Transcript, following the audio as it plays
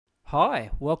Hi,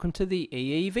 welcome to the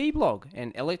EEVblog,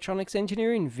 an electronics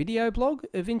engineering video blog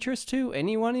of interest to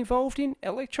anyone involved in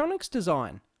electronics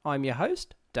design. I'm your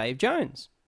host, Dave Jones.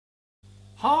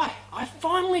 Hi, I'm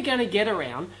finally going to get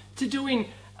around to doing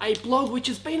a blog which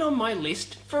has been on my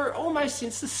list for almost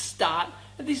since the start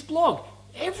of this blog.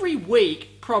 Every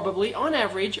week, probably, on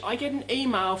average, I get an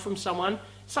email from someone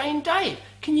saying, Dave,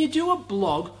 can you do a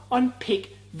blog on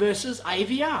PIC versus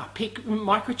AVR, PIC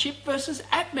Microchip versus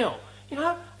Atmel? You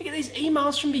know, I get these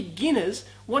emails from beginners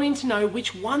wanting to know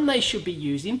which one they should be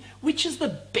using, which is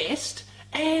the best,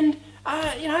 and,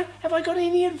 have I got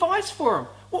any advice for them?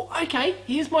 Well, okay,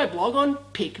 here's my blog on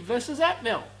PIC versus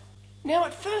Atmel. Now,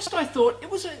 at first I thought it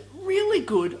was a really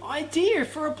good idea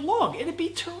for a blog. It'd be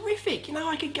terrific. You know,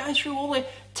 I could go through all the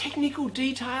technical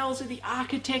details of the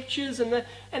architectures and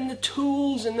the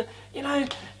tools and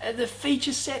the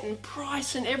feature set and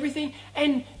price and everything,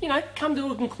 and come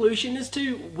to a conclusion as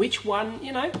to which one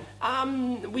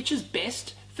which is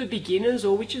best for beginners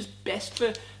or which is best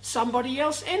for somebody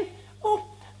else. And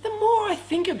well, the more I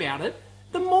think about it,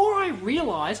 the more I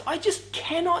realize I just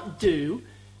cannot do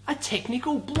a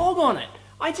technical blog on it.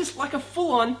 I just like a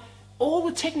full-on, all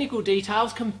the technical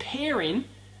details comparing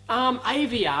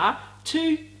AVR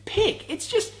to PIC.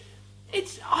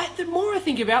 The more I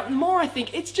think about it, the more I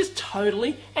think it's just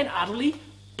totally and utterly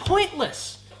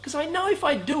pointless. Because I know if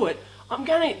I do it,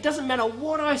 it doesn't matter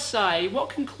what I say, what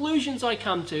conclusions I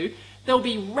come to, there'll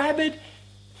be rabid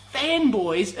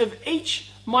fanboys of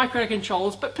each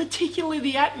microcontrollers, but particularly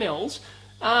the Atmels,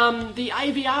 the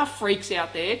AVR freaks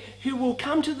out there who will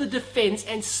come to the defense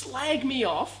and slag me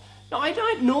off. Now, I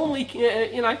don't normally,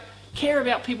 care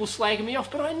about people slagging me off,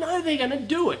 but I know they're going to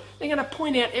do it. They're going to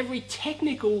point out every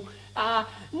technical,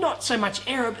 not so much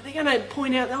error, but they're going to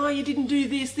point out, oh, you didn't do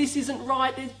this, this isn't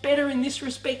right, it's better in this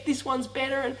respect, this one's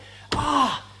better, and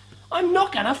I'm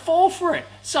not going to fall for it.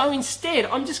 So instead,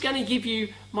 I'm just going to give you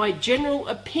my general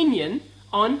opinion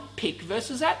on PIC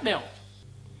versus Atmel.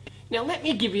 Now let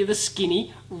me give you the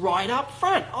skinny right up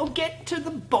front. I'll get to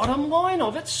the bottom line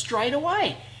of it straight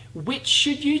away. Which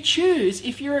should you choose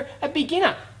if you're a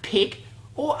beginner, PIC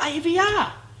or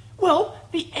AVR? Well,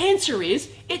 the answer is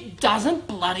it doesn't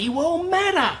bloody well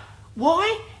matter.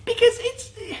 Why? Because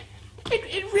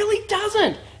it really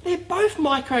doesn't. They're both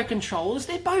microcontrollers,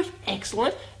 they're both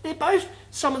excellent, they're both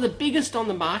some of the biggest on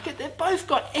the market, they've both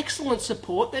got excellent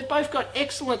support, they've both got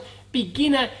excellent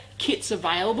beginner kits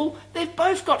available, they've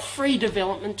both got free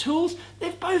development tools,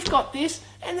 they've both got this,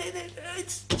 and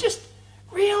it's just,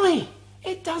 really,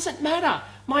 it doesn't matter.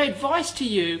 My advice to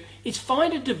you is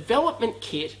find a development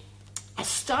kit, a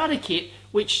starter kit,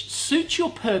 which suits your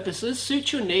purposes,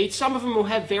 suits your needs. Some of them will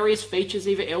have various features,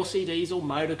 either LCDs or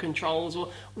motor controllers or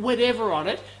whatever on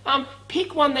it.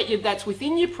 Pick one that's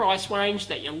within your price range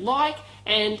that you like,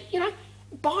 and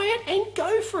buy it and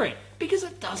go for it, because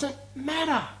it doesn't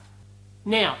matter.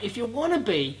 Now, if you want to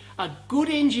be a good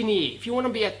engineer, if you want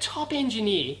to be a top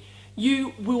engineer,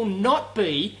 you will not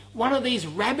be one of these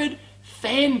rabid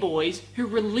fanboys who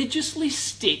religiously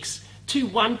sticks to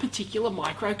one particular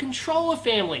microcontroller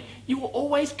family. You will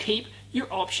always keep your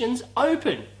options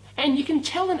open. And you can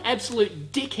tell an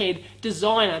absolute dickhead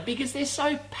designer because they're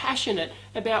so passionate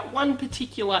about one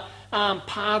particular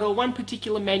part or one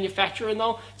particular manufacturer, and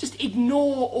they'll just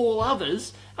ignore all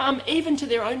others, even to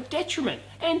their own detriment.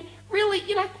 And really,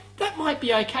 that might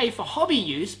be okay for hobby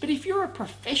use, but if you're a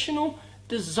professional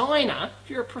designer, if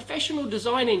you're a professional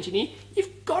design engineer,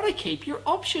 you've got to keep your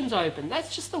options open.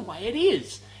 That's just the way it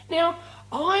is. Now,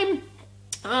 I've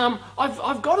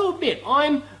got to admit,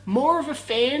 I'm more of a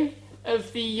fan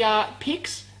of the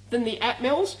PICs than the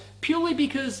Atmels, purely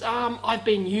because I've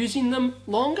been using them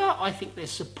longer. I think their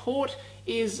support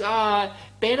is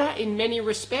better in many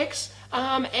respects,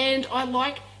 and I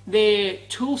like their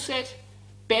tool set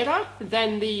better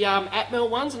than the Atmel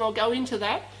ones, and I'll go into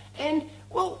that. And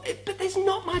well, but there's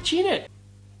not much in it.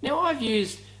 Now, I've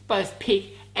used both PIC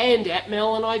and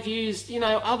Atmel, and I've used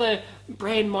other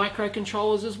brand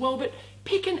microcontrollers as well, but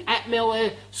PIC and Atmel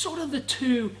are sort of the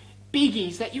two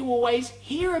biggies that you always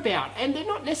hear about, and they're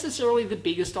not necessarily the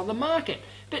biggest on the market.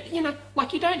 But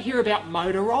like, you don't hear about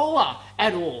Motorola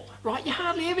at all, right? You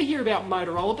hardly ever hear about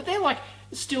Motorola, but they're like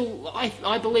still,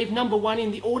 I believe, #1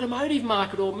 in the automotive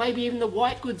market, or maybe even the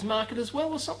white goods market as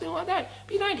well, or something like that.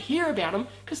 But you don't hear about them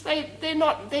because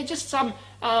they're just some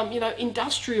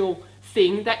industrial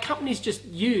thing that companies just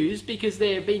use because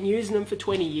they've been using them for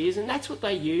 20 years, and that's what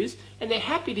they use, and they're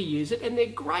happy to use it, and they're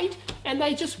great, and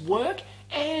they just work,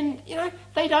 and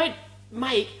they don't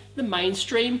make the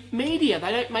mainstream media,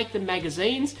 they don't make the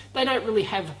magazines, they don't really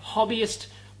have hobbyist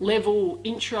level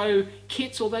intro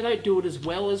kits, or they don't do it as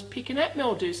well as PIC and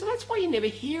Atmel do. So that's why you never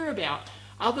hear about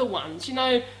other ones.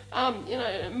 Motorola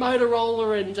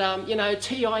and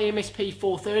TI MSP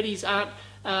 430s aren't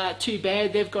too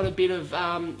bad. They've got a bit of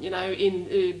a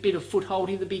bit of foothold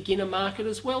in the beginner market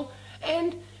as well.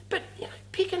 But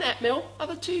PIC and Atmel are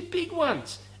the two big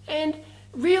ones. And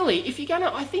really,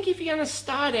 I think if you're gonna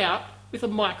start out with a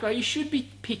micro, you should be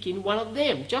picking one of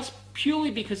them, just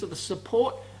purely because of the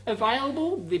support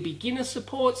available, the beginner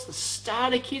supports, the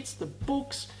starter kits, the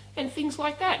books, and things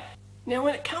like that. Now,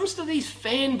 when it comes to these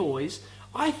fanboys,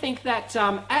 I think that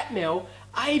Atmel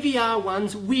AVR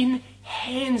ones win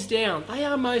hands down. They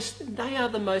are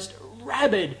the most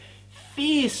rabid,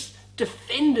 fierce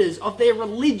defenders of their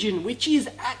religion, which is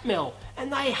Atmel,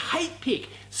 and they hate PIC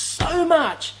so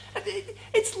much.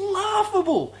 It's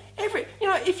laughable.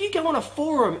 If you go on a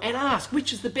forum and ask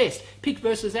which is the best, PIC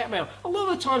versus Atmel, a lot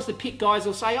of the times the PIC guys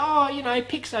will say,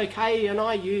 PIC's okay and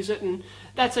I use it and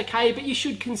that's okay, but you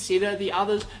should consider the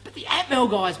others. But the Atmel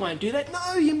guys won't do that.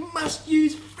 No, you must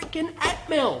use freaking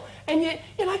Atmel. And yet,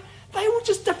 they will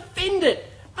just defend it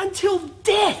until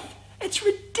death. It's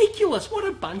ridiculous. What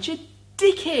a bunch of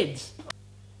dickheads.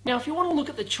 Now, if you want to look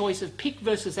at the choice of PIC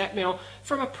versus Atmel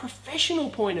from a professional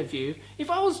point of view,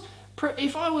 if I was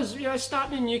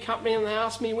starting a new company and they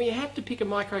asked me, well, you have to pick a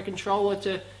microcontroller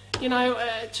to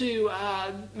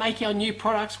make our new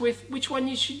products with, which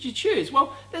one should you choose?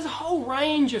 Well, there's a whole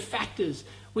range of factors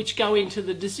which go into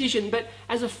the decision, but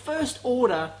as a first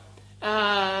order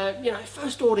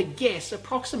guess,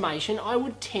 approximation, I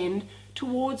would tend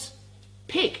towards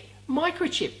PIC.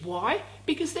 Microchip. Why?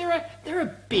 Because they're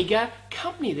a bigger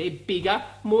company. They're bigger,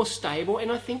 more stable, and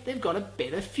I think they've got a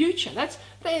better future.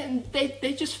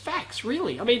 They're just facts,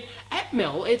 really. I mean,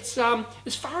 Atmel, it's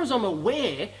as far as I'm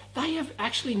aware, they have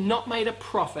actually not made a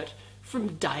profit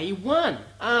from day one.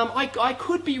 I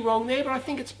could be wrong there, but I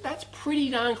think that's pretty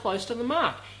darn close to the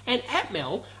mark. And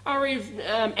Atmel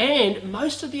and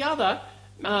most of the other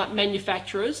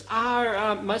manufacturers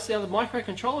most of the other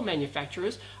microcontroller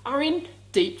manufacturers are in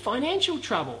deep financial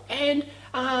trouble. And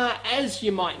as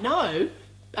you might know,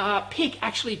 PIC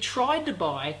actually tried to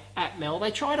buy Atmel.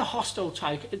 They tried a hostile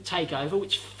takeover,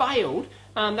 which failed.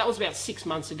 That was about 6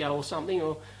 months ago or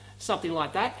something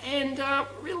like that. And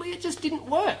really, it just didn't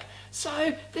work.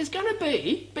 So there's going to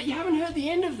be, but you haven't heard the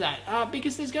end of that,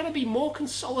 because there's going to be more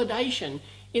consolidation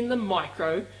in the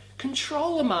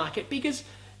microcontroller market, because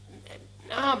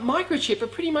Microchip are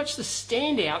pretty much the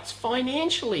standouts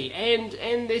financially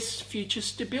and this future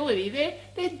stability.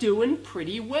 They're doing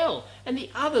pretty well, and the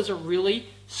others are really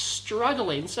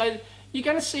struggling. So you're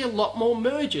going to see a lot more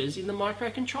mergers in the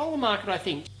microcontroller market, I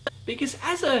think, because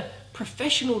as a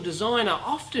professional designer,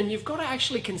 often you've got to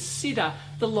actually consider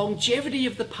the longevity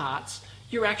of the parts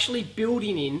you're actually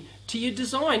building in to your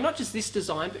design, not just this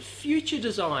design, but future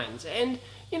designs. And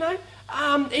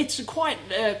it's quite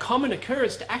a common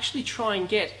occurrence to actually try and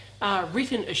get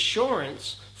written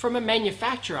assurance from a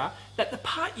manufacturer that the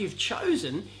part you've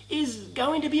chosen is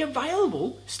going to be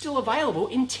still available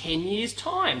in 10 years'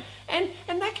 time. And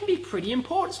that can be pretty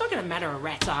important. It's not going to matter a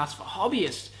rat's ass for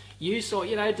hobbyist use or,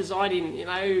 designing,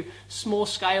 small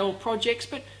scale projects,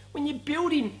 but when you're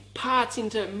building parts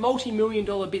into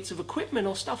multi-million-dollar bits of equipment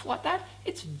or stuff like that,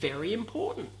 it's very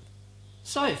important.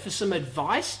 So, for some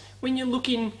advice, when you're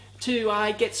looking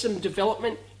to get some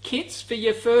development kits for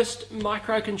your first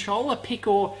microcontroller, PIC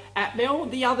or Atmel,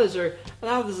 the others are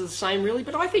the same really,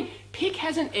 but I think PIC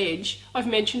has an edge. I've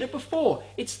mentioned it before.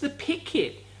 It's the PIC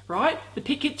kit, right? The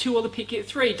PIC kit 2 or the PIC kit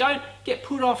 3. Don't get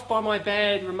put off by my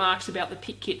bad remarks about the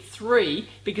PIC kit 3,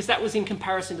 because that was in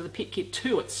comparison to the PIC kit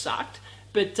 2. It sucked.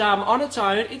 But on its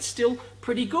own, it's still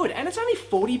pretty good. And it's only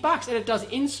 $40, and it does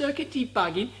in-circuit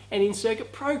debugging and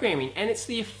in-circuit programming. And it's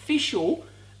the official,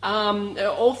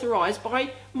 authorized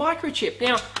by Microchip.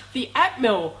 Now, the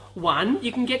Atmel one,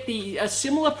 you can get a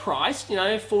similar price,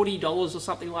 $40 or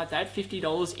something like that,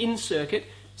 $50 in-circuit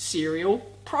serial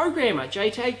programmer,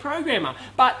 JTAG programmer.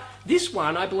 But this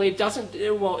one, I believe, doesn't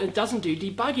do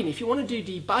debugging. If you want to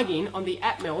do debugging on the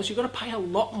Atmels, you've got to pay a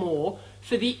lot more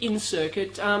for the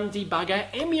in-circuit debugger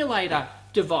emulator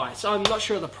device. I'm not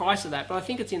sure of the price of that, but I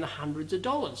think it's in the hundreds of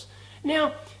dollars.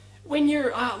 Now, when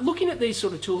you're looking at these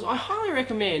sort of tools, I highly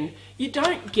recommend you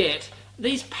don't get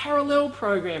these parallel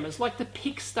programmers like the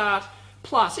PicStart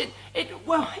Plus.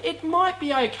 It might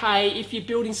be okay if you're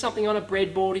building something on a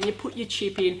breadboard and you put your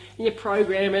chip in and you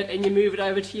program it and you move it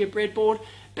over to your breadboard,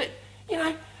 but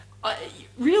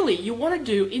really you want to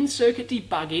do in-circuit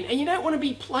debugging, and you don't want to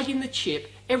be plugging the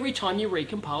chip every time you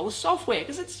recompile the software,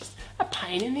 because it's just a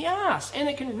pain in the ass and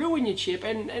it can ruin your chip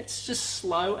and it's just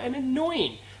slow and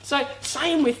annoying. So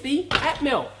same with the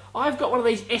Atmel. I've got one of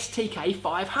these STK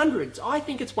 500s. I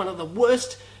think it's one of the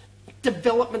worst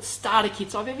development starter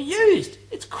kits I've ever used.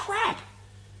 It's crap.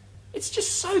 It's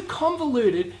just so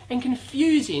convoluted and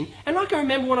confusing. And I can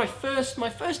remember when my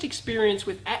first experience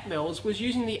with Atmels was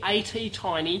using the AT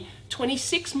Tiny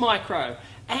 26 micro.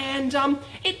 And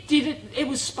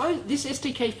this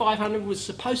STK 500 was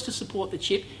supposed to support the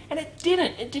chip, and it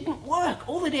didn't work.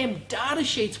 All the damn data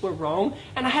sheets were wrong,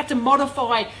 and I had to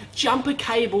modify jumper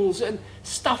cables and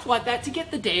stuff like that to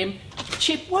get the damn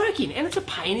chip working, and it's a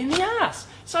pain in the ass.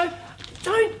 So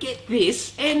don't get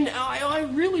this, and I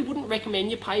really wouldn't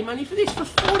recommend you pay money for this. For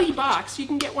 40 bucks, you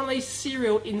can get one of these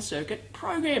serial in-circuit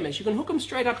programmers. You can hook them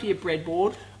straight up to your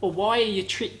breadboard or wire your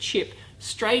chip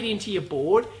straight into your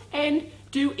board and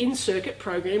do in-circuit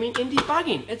programming and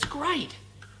debugging. It's great.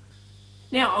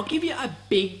 Now, I'll give you a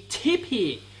big tip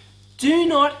here. Do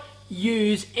not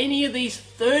use any of these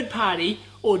third-party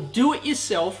or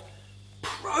do-it-yourself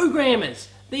programmers.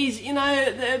 These,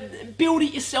 the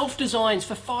build-it-yourself designs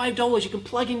for $5 you can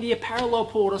plug into your parallel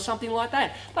port or something like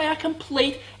that. They are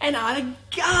complete and utter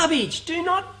garbage. Do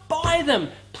not buy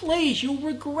them. Please, you'll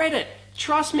regret it.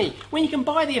 Trust me, when you can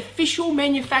buy the official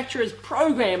manufacturer's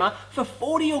programmer for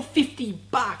 40 or 50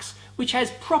 bucks, which has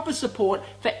proper support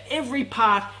for every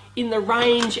part in the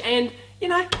range, and,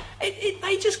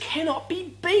 they just cannot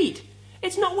be beat.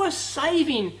 It's not worth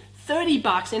saving 30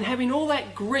 bucks and having all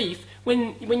that grief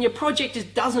when your project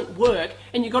just doesn't work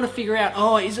and you've got to figure out,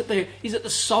 oh, is it the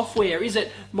software? Is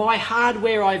it my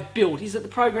hardware I've built? Is it the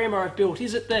programmer I've built?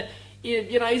 Is it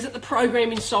is it the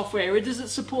programming software? Or does it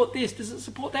support this? Does it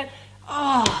support that?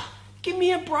 Ah, give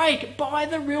me a break. Buy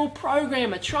the real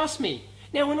programmer. Trust me.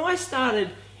 Now, when I started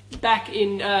back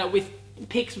in with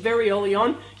PICs very early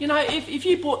on, if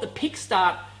you bought the PIC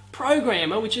Start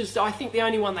programmer, which is I think the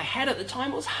only one they had at the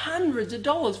time, it was hundreds of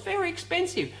dollars, very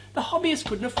expensive. The hobbyists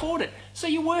couldn't afford it, so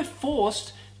you were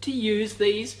forced to use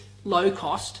these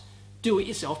low-cost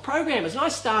do-it-yourself programmers. And I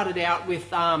started out with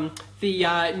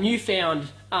the newfound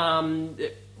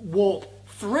Warp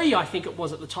 3, I think it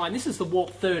was at the time. This is the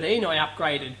Warp 13 I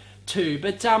upgraded to,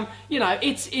 but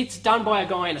it's done by a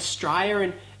guy in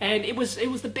Australia, and it was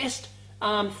the best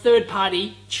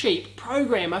third-party cheap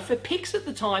programmer for PICs at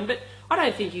the time. But I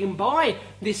don't think you can buy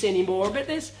this anymore, but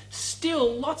there's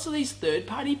still lots of these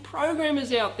third-party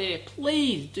programmers out there.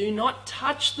 Please do not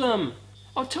touch them.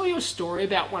 I'll tell you a story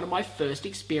about one of my first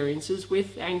experiences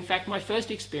with, in fact, my first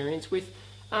experience with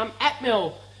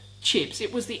Atmel chips.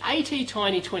 It was the AT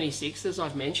Tiny 26, as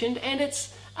I've mentioned, and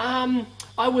it's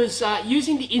I was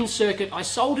using the in-circuit. I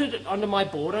soldered it onto my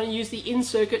board and I used the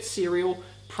in-circuit serial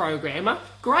programmer.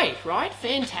 Great, right?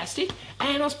 Fantastic.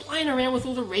 And I was playing around with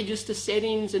all the register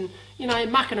settings and,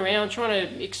 mucking around, trying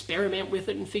to experiment with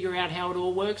it and figure out how it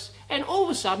all works. And all of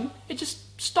a sudden, it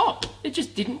just stopped. It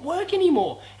just didn't work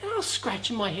anymore. And I was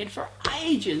scratching my head for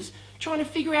ages, trying to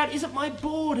figure out, is it my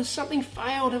board? Has something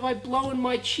failed? Have I blown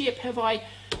my chip? Have I,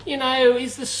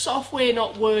 is the software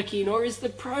not working? Or is the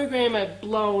programmer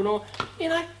blown? Or,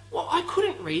 well, I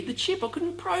couldn't read the chip. I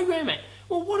couldn't program it.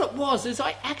 Well, what it was is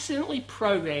I accidentally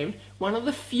programmed one of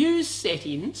the fuse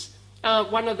settings,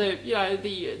 one of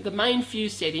the main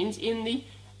fuse settings in the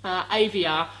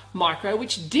AVR micro,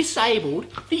 which disabled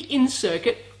the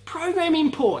in-circuit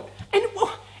programming port, and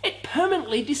it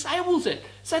permanently disables it.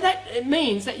 So that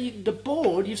means that the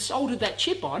board you've soldered that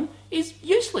chip on is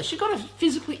useless. You've got to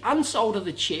physically unsolder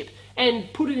the chip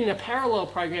and put it in a parallel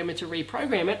programmer to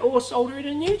reprogram it, or solder it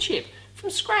a new chip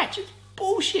from scratch. It's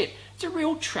bullshit. It's a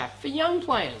real trap for young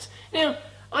players. Now,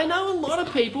 I know a lot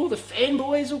of people, the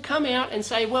fanboys, will come out and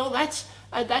say, well, that's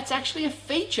actually a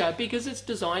feature because it's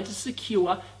designed to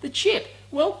secure the chip.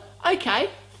 Well, okay,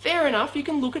 fair enough. You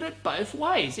can look at it both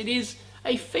ways. It is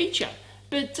a feature.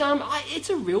 But it's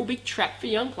a real big trap for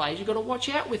young players. You've got to watch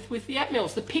out with the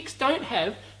Atmels. The PICs don't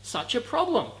have such a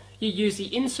problem. You use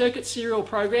the in-circuit serial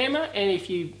programmer, and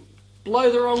if you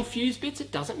blow the wrong fuse bits,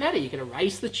 it doesn't matter. You can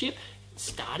erase the chip,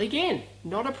 start again,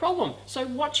 not a problem. So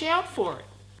watch out for it.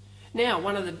 Now,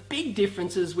 one of the big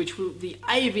differences which the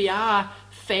AVR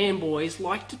fanboys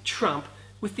like to trump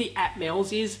with the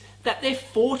Atmels is that they're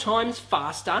 4 times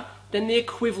faster than the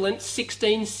equivalent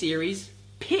 16 series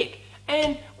PIC.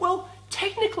 And, well,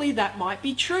 technically that might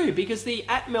be true because the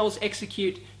Atmels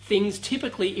execute things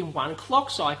typically in 1 clock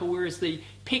cycle, whereas the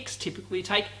PICs typically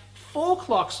take 4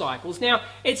 clock cycles. Now,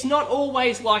 it's not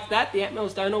always like that. The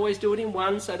Atmels don't always do it in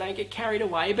 1, so don't get carried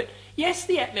away. But yes,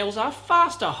 the Atmels are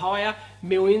faster, higher,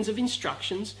 millions of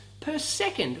instructions per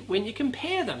second when you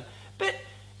compare them. But,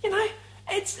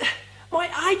 it's my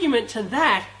argument to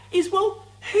that is, well,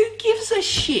 who gives a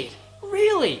shit,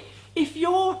 really? If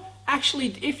your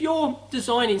actually, if you're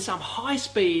designing some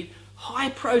high-speed,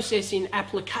 high-processing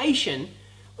application,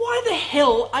 why the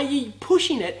hell are you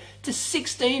pushing it to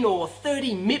 16 or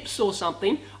 30 MIPS or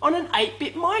something on an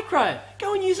 8-bit micro?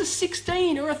 Go and use a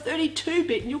 16 or a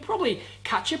 32-bit and you'll probably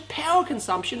cut your power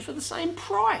consumption for the same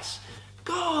price.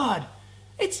 God,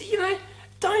 it's, you know,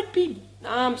 don't be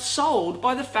sold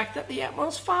by the fact that the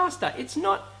Atmel's faster. It's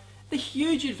not the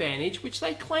huge advantage which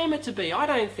they claim it to be, I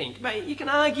don't think. But you can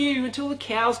argue until the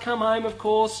cows come home, of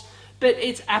course, but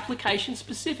it's application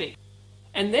specific.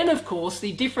 And then, of course,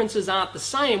 the differences aren't the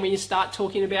same when you start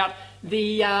talking about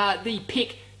the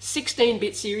PIC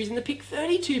 16-bit series and the PIC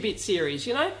 32-bit series.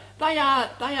 You know, they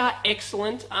are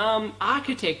excellent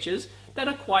architectures that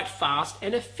are quite fast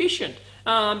and efficient.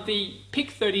 The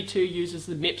PIC 32 uses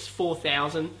the MIPS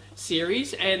 4000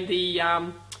 series, and the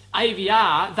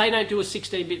AVR, they don't do a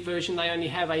 16-bit version, they only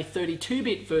have a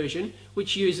 32-bit version,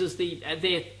 which uses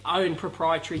their own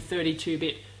proprietary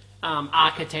 32-bit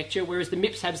architecture, whereas the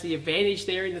MIPS has the advantage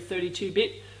there in the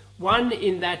 32-bit one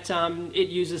in that it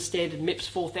uses standard MIPS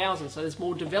 4000, so there's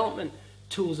more development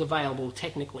tools available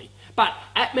technically. But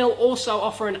Atmel also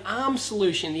offer an ARM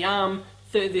solution, the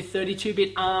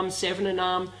 32-bit ARM 7 and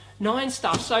ARM 9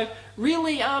 stuff. So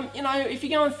really, you know, if you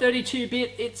go on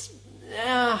 32-bit, it's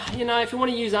you know, if you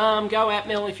want to use ARM, go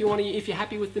Atmel. If you're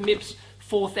happy with the MIPS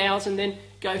 4000, then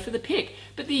go for the PIC.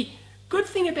 But the good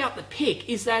thing about the PIC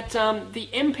is that the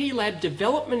MPLab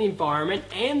development environment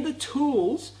and the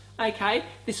tools, okay,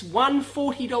 this one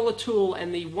 $40 tool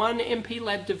and the one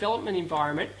MPLab development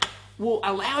environment will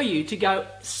allow you to go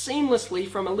seamlessly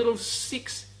from a little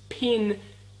 6-pin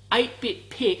 8-bit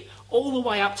PIC all the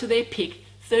way up to their PIC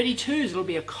 32s. It'll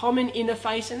be a common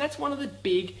interface, and that's one of the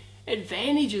big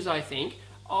advantages, I think,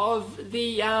 of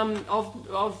the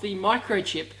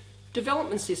Microchip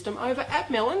development system over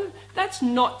Atmel, and that's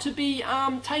not to be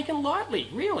taken lightly,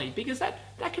 really, because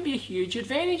that can be a huge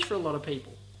advantage for a lot of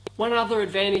people. One other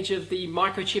advantage of the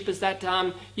Microchip is that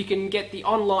you can get the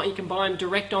online, you can buy them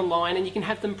direct online, and you can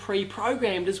have them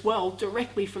pre-programmed as well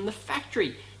directly from the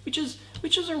factory, which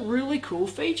is a really cool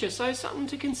feature, so something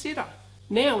to consider.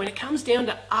 Now, when it comes down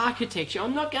to architecture,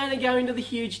 I'm not going to go into the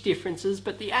huge differences,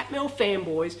 but the Atmel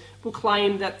fanboys will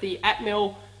claim that the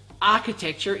Atmel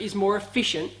architecture is more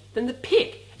efficient than the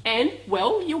PIC. And,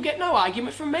 well, you'll get no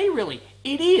argument from me, really.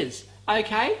 It is,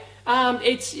 okay?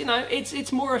 It's, you know,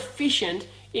 it's more efficient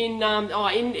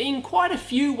in quite a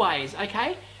few ways,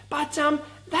 okay? But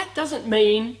that doesn't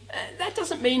mean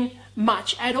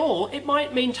much at all. It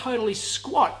might mean totally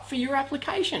squat for your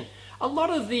application. A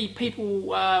lot of the people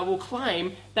will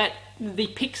claim that the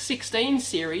PIC 16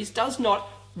 series does not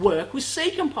work with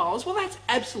C compilers. Well, that's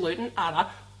absolute and utter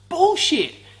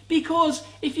bullshit. Because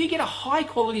if you get a high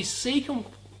quality C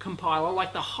compiler,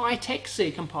 like the high-tech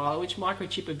C compiler, which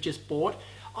Microchip have just bought,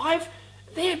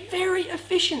 they're very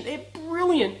efficient. They're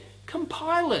brilliant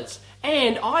compilers.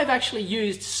 And I've actually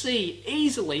used C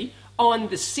easily on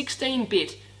the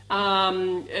 16-bit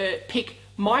PIC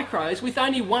micros with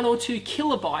only 1 or 2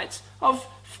 kilobytes of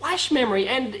flash memory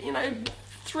and, you know,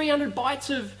 300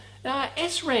 bytes of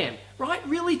SRAM, right?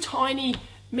 Really tiny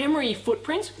memory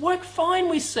footprints work fine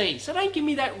with C. So don't give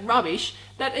me that rubbish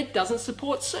that it doesn't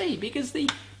support C, because the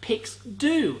PICs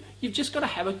do. You've just got to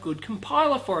have a good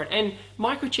compiler for it, and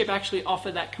Microchip actually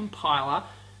offer that compiler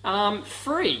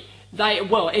free.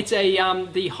 It's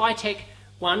the high-tech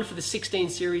one for the 16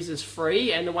 series is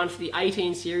free, and the one for the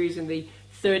 18 series and the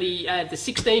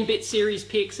 16-bit series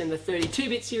PICs and the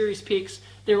 32-bit series PICs,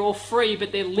 they're all free,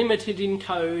 but they're limited in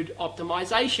code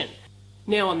optimization.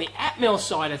 Now, on the Atmel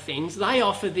side of things, they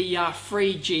offer the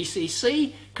free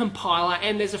GCC compiler,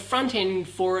 and there's a front end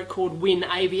for it called Win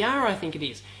AVR, I think it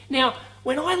is. Now,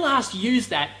 when I last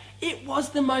used that, it was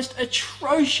the most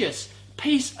atrocious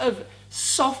piece of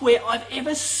software I've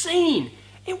ever seen.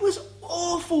 It was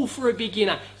awful for a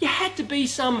beginner. You had to be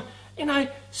some, you know,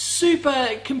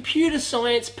 super computer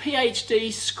science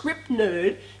PhD script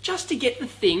nerd just to get the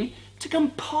thing to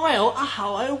compile a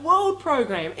Hello World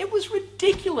program. It was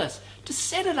ridiculous. To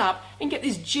set it up and get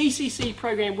this GCC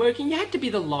program working, you had to be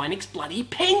the Linux bloody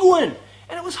penguin,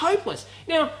 and it was hopeless.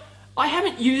 Now, I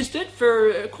haven't used it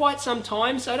for quite some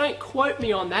time, so don't quote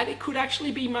me on that. It could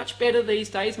actually be much better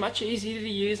these days, much easier to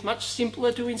use, much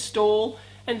simpler to install,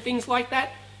 and things like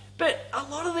that. But a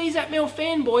lot of these Atmel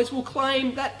fanboys will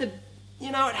claim that it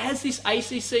has this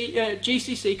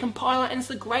GCC compiler, and it's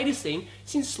the greatest thing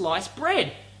since sliced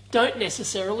bread. Don't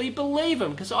necessarily believe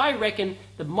them, because I reckon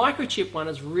the Microchip one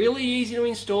is really easy to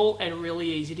install and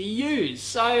really easy to use.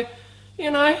 So,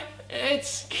 you know,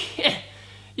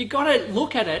 you got to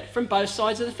look at it from both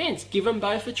sides of the fence. Give them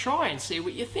both a try and see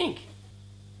what you think.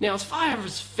 Now, as far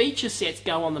as feature sets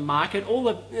go on the market, all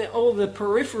the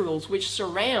peripherals which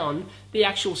surround the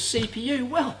actual CPU,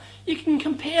 well, you can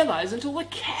compare those until the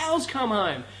cows come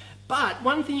home. But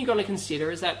one thing you've got to consider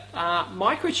is that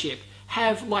Microchip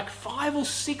have like 500 or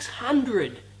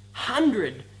 600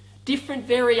 different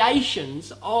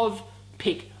variations of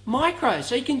PIC micro.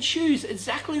 So you can choose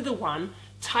exactly the one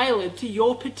tailored to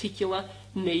your particular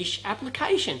niche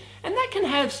application, and that can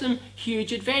have some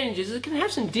huge advantages. It can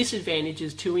have some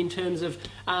disadvantages too, in terms of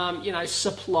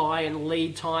supply and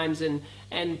lead times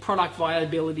and product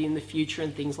viability in the future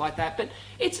and things like that. But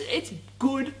it's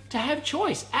good to have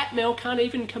choice. Atmel can't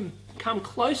even come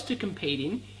close to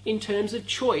competing in terms of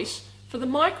choice for the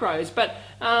micros, but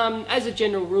as a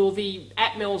general rule, the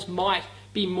Atmels might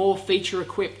be more feature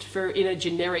equipped for in a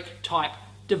generic type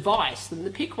device than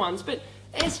the PIC ones, but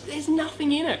there's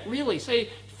nothing in it really. So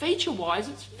feature wise,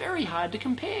 it's very hard to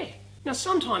compare. Now,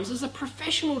 sometimes as a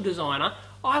professional designer,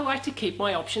 I like to keep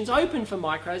my options open for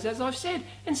micros, as I've said,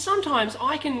 and sometimes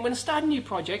when I start a new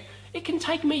project, it can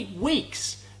take me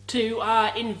weeks to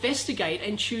investigate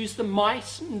and choose the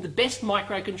best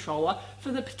microcontroller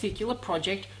for the particular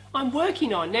project I'm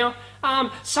working on. Now,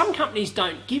 some companies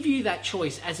don't give you that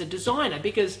choice as a designer,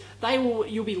 because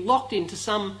you'll be locked into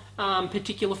some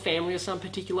particular family or some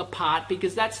particular part,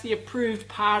 because that's the approved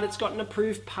part. It's got an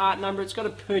approved part number. It's got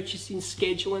a purchasing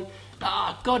schedule, and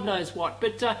God knows what.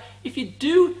 But if you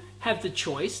do have the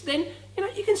choice, then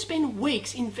you can spend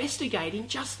weeks investigating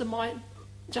just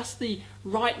the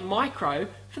right micro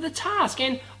for the task.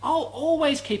 And I'll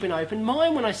always keep an open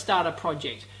mind when I start a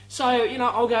project. So,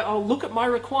 I'll look at my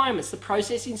requirements, the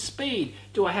processing speed.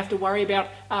 Do I have to worry about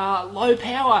low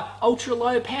power, ultra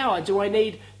low power? Do I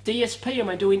need DSP? Am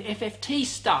I doing FFT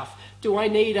stuff? Do I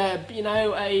need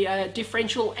a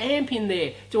differential amp in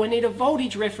there? Do I need a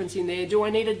voltage reference in there? Do I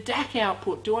need a DAC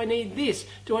output? Do I need this?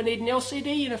 Do I need an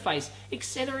LCD interface?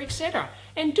 Etc, etc.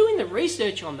 And doing the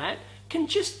research on that can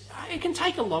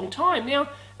take a long time. Now,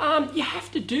 you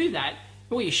have to do that,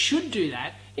 or you should do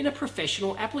that, in a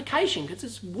professional application, because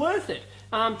it's worth it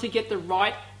to get the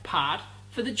right part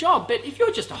for the job. But if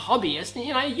you're just a hobbyist,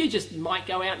 you just might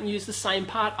go out and use the same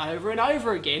part over and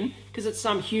over again because it's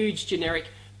some huge generic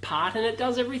part and it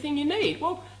does everything you need.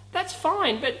 Well, that's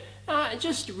fine, but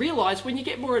just realize when you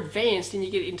get more advanced and you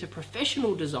get into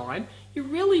professional design, you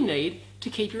really need to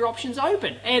keep your options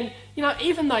open. And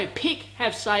even though PIC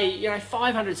have, say,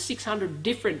 500, 600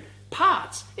 different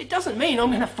parts, it doesn't mean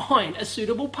I'm going to find a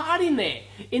suitable part in their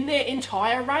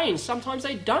entire range. Sometimes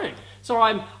they don't. So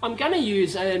I'm going to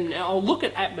use, and I'll look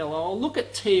at Atmel, or I'll look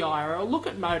at TI, or I'll look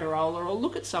at Motorola, or I'll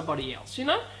look at somebody else.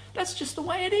 That's just the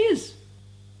way it is.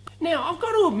 Now, I've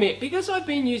got to admit, because I've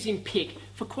been using PIC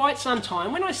for quite some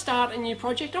time, when I start a new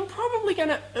project, I'm probably going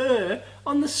to err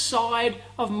on the side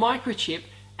of Microchip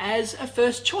as a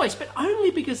first choice, but only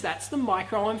because that's the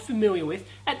micro I'm familiar with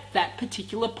at that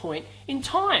particular point in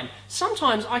time.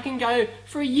 Sometimes I can go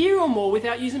for a year or more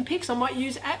without using PICs. I might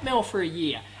use Atmel for a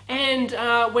year, and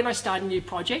when I start a new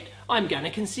project, I'm going to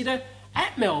consider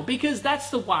Atmel, because that's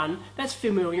the one that's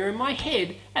familiar in my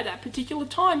head at that particular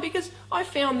time. Because I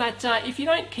found that if you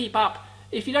don't keep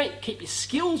your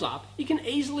skills up, you can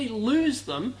easily lose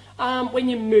them when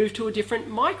you move to a different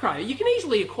micro. You can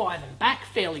easily acquire them back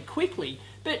fairly quickly,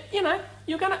 but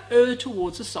you're going to err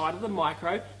towards the side of the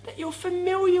micro that you're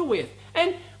familiar with.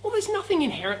 And well, there's nothing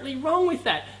inherently wrong with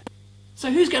that.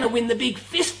 So who's going to win the big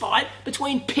fist fight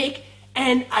between PIC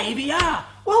and AVR?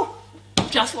 Well,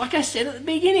 just like I said at the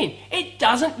beginning, it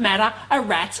doesn't matter a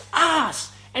rat's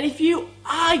ass. And if you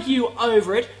argue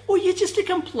over it, well, you're just a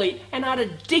complete and utter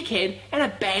dickhead and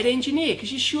a bad engineer,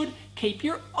 because you should keep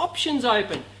your options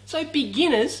open. So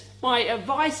beginners, my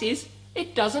advice is,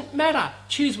 it doesn't matter.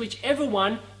 Choose whichever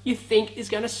one you think is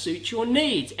going to suit your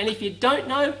needs. And if you don't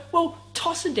know, well,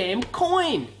 toss a damn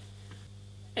coin.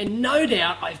 And no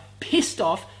doubt I've pissed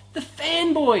off the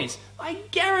fanboys. I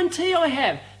guarantee I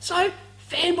have. So,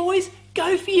 fanboys,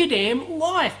 go for your damn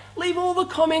life. Leave all the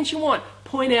comments you want.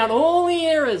 Point out all the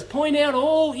errors. Point out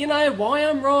all, why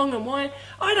I'm wrong and why...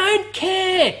 I don't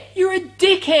care. You're a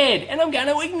dickhead and I'm going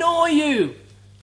to ignore you.